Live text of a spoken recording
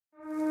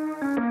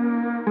I'm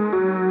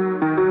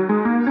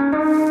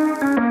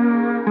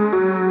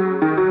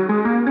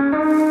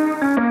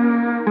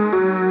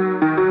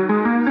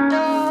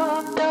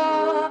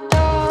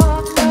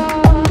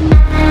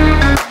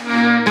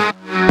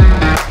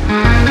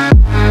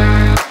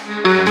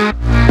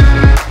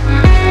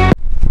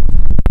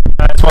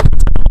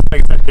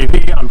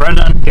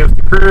Brendan, here with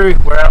the crew.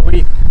 Where are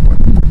we?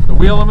 The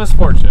Wheel of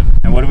Misfortune.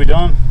 And what are we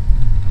doing?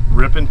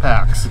 Ripping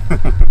packs.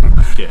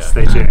 Yeah.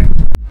 Stay tuned.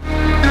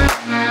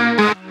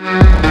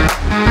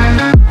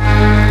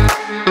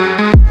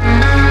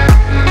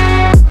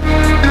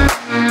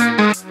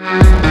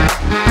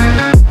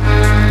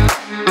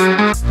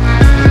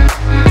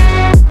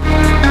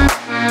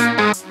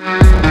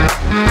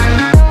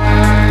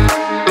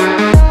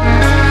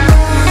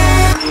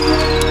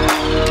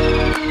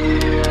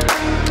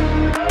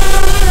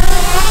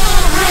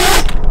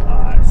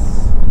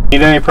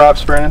 Need any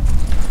props, Brandon?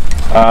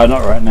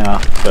 Not right now,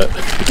 but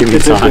give me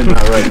time.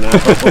 Not right now.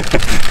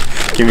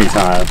 Give me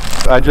time.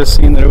 I just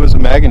seen that it was a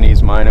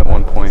manganese mine at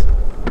one point,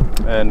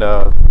 and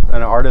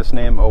an artist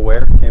named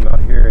Aware came out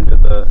here and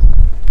did the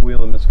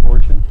Wheel of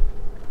Misfortune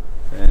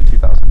in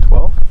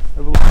 2012, I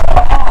believe.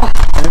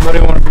 Anybody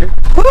want a beer?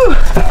 Woo!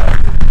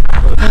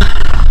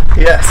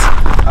 Yes,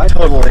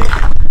 totally.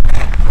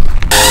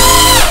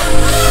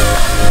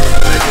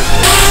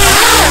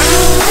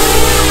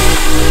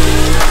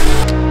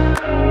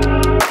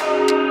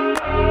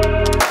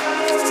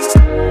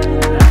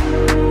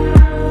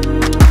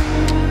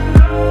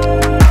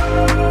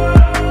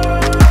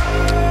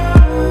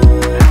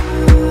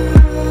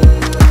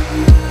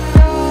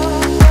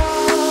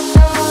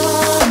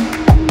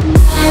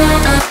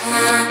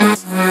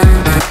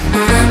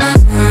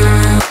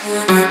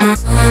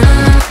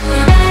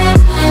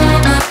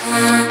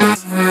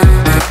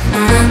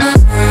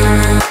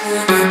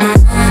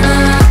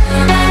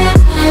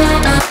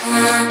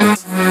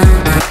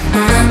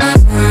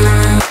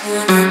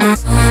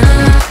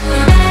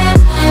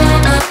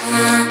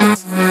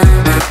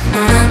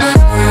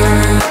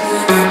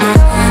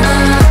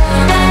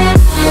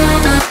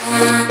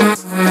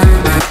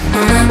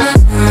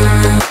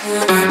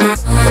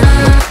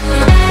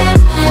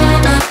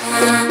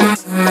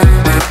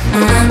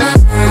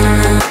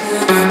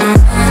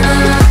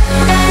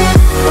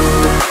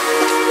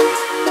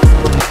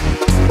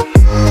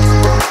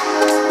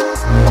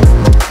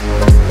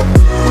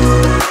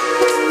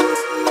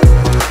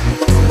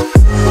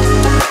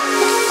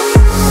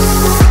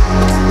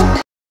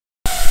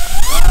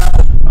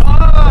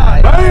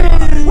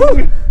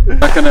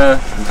 Not gonna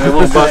a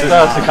little buzz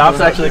the cops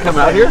actually come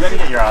out here? You gotta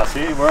get your ass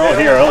here. We're all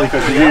here early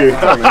because of you.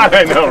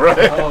 I know,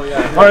 right? Oh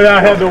yeah. Oh yeah,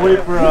 I had to wait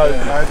for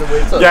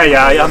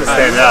Yeah, I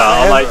understand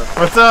now. I'm like,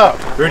 what's up?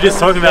 we were just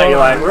talking about you.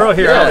 Like, we're all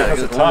here early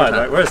because of Todd.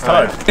 Like, where's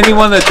Todd?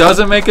 Anyone that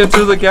doesn't make it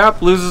through the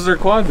gap loses their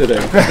quad today.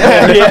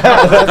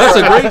 Yeah, That's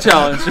a great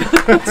challenge.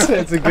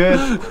 it's a good.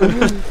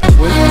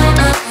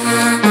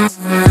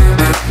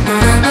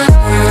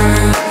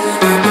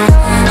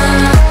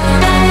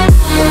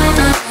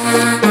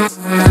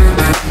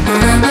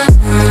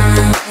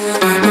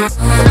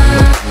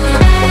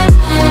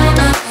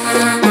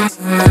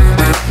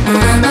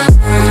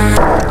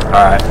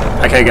 Alright,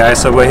 okay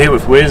guys, so we're here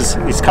with Wiz.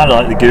 He's kind of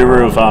like the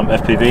guru of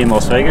FPV in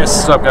Las Vegas.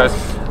 What's up, guys?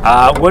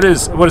 What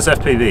is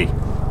FPV?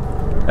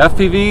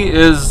 FPV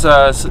is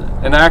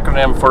an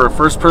acronym for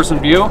first person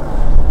view.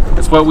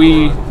 It's what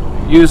we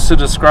use to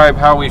describe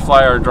how we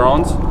fly our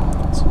drones.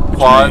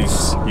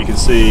 Quads. You can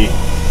see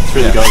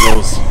through the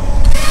goggles.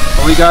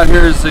 What we got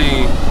here is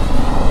a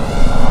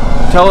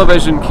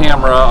television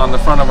camera on the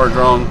front of our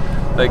drone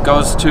that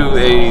goes to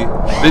a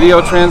video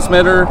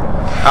transmitter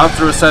out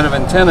through a set of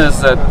antennas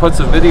that puts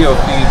a video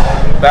feed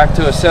back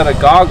to a set of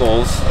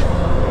goggles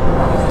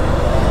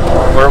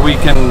where we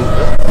can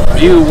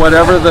view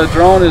whatever the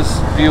drone is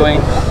viewing.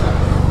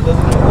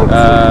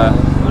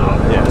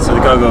 Yeah, so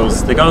the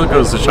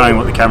goggles are showing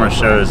what the camera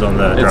shows on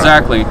the drone.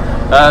 Exactly.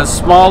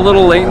 Small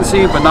little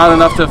latency, but not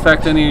enough to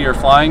affect any of your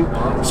flying.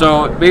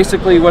 So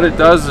basically what it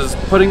does is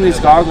putting these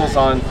goggles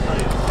on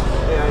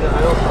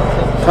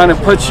kind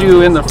of puts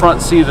you in the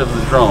front seat of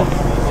the drone.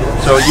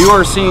 So you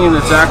are seeing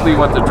exactly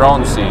what the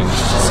drone's seeing.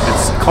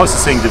 It's the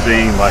closest thing to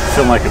being like,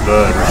 feeling like a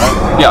bird,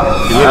 right? Yeah,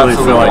 You literally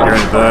absolutely. feel like you're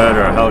in a bird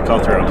or a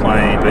helicopter or a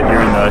plane, but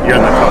you're in the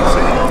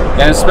cockpit.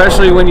 And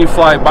especially when you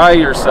fly by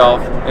yourself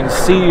and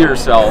see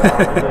yourself,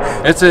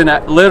 it's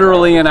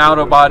literally an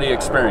out-of-body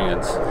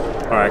experience.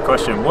 All right,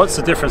 question. What's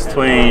the difference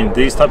between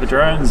these type of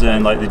drones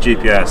and like the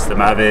GPS, the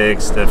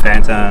Mavics, the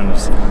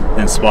Phantoms,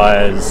 the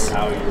Inspires?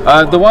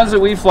 The ones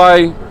that we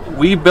fly,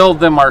 we build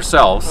them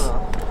ourselves.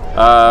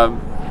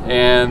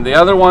 And the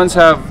other ones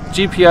have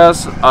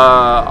GPS,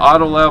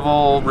 auto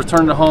level,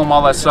 return to home,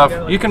 all that stuff.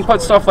 You can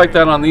put stuff like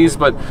that on these,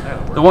 but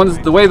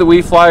the way that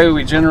we fly,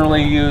 we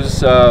generally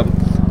use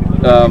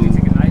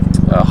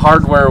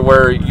hardware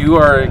where you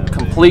are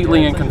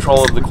completely in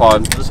control of the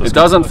quad. It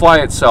doesn't fly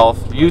itself.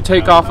 You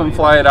take off and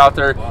fly it out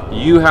there.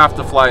 You have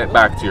to fly it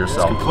back to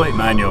yourself. Complete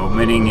manual,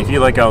 meaning if you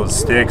let go of the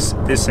sticks,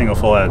 this thing will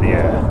fall out of the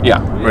air. Yeah.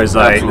 Whereas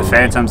like absolutely. the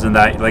Phantoms and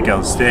that, you let go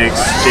of the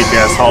sticks,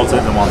 GPS holds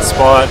it in one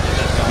spot.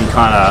 can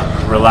kind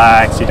of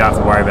relax. You don't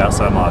have to worry about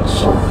so much.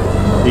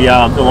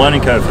 The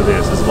learning curve for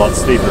this is a lot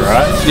steeper,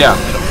 right? Yeah,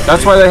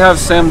 that's why they have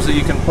sims that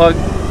you can plug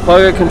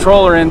a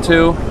controller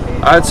into.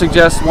 I'd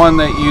suggest one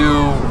that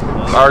you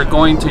are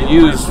going to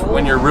use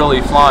when you're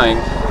really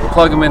flying.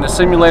 Plug them into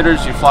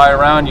simulators, you fly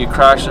around, you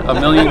crash a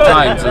million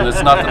times, and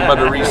it's nothing but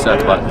a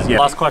reset button. Yeah.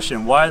 Last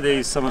question, why are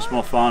these so much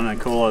more fun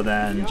and cooler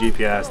than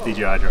GPS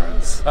DJI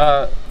drones?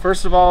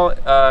 First of all,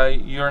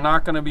 you're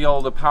not going to be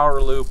able to power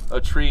loop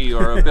a tree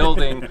or a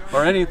building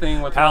or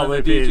anything with Power one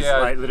of loop the DJI. is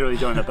like literally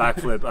doing a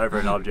backflip over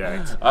an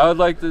object. I would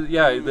like to,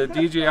 yeah, the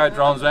DJI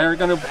drones, they're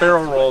going to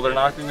barrel roll, they're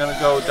not going to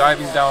go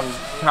diving down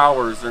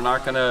towers, they're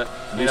not going to,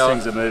 These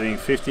things are moving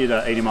 50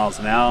 to 80 miles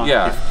an hour,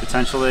 yeah,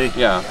 potentially.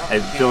 Yeah.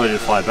 Ability to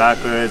fly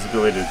backwards,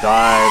 ability to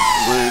dive,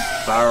 loop,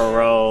 barrel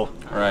roll.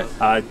 Right.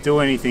 Do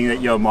anything that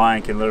your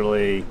mind can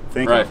literally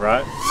think of,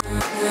 right?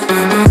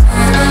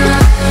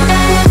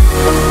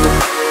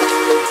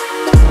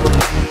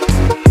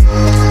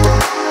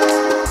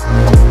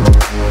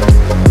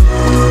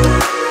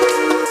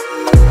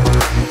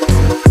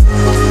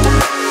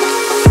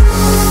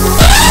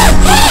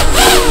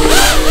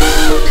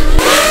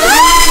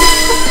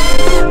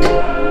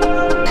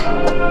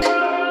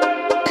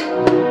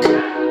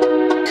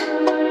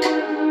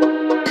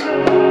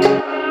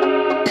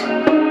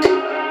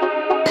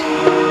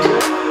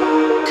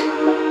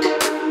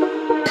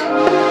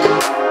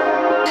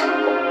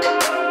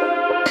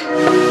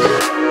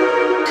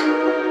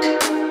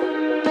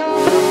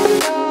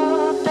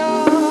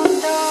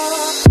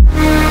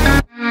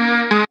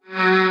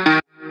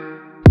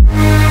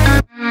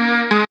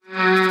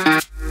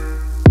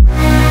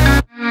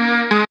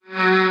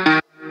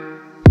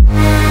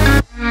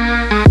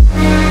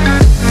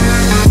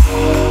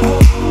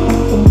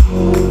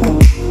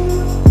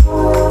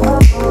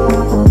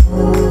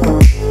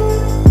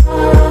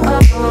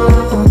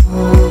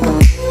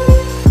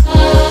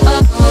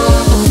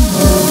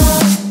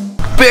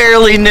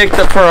 Barely nicked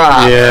the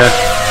prop. Yeah.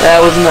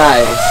 That was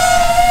nice.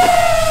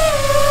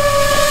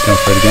 Don't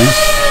play the game?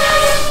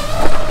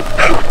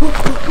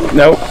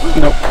 Nope.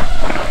 Nope.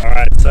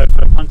 Alright, so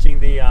for punching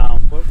the,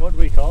 what do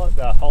we call it?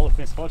 The hole of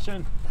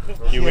misfortune?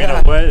 You win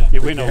a Wiz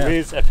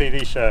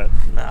FPV shirt.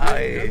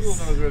 Nice.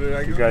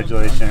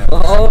 Congratulations.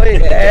 Oh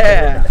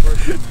yeah.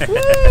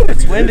 Woo,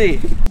 it's windy.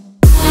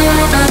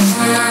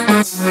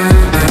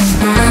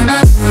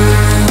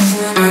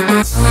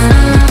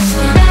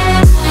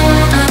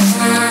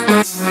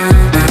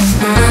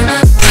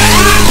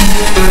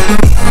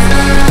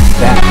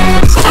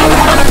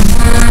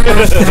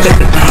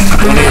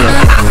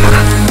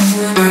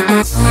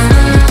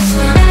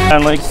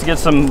 I'd like to get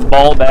some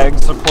ball bag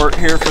support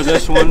here for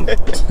this one. You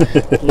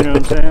know what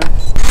I'm saying?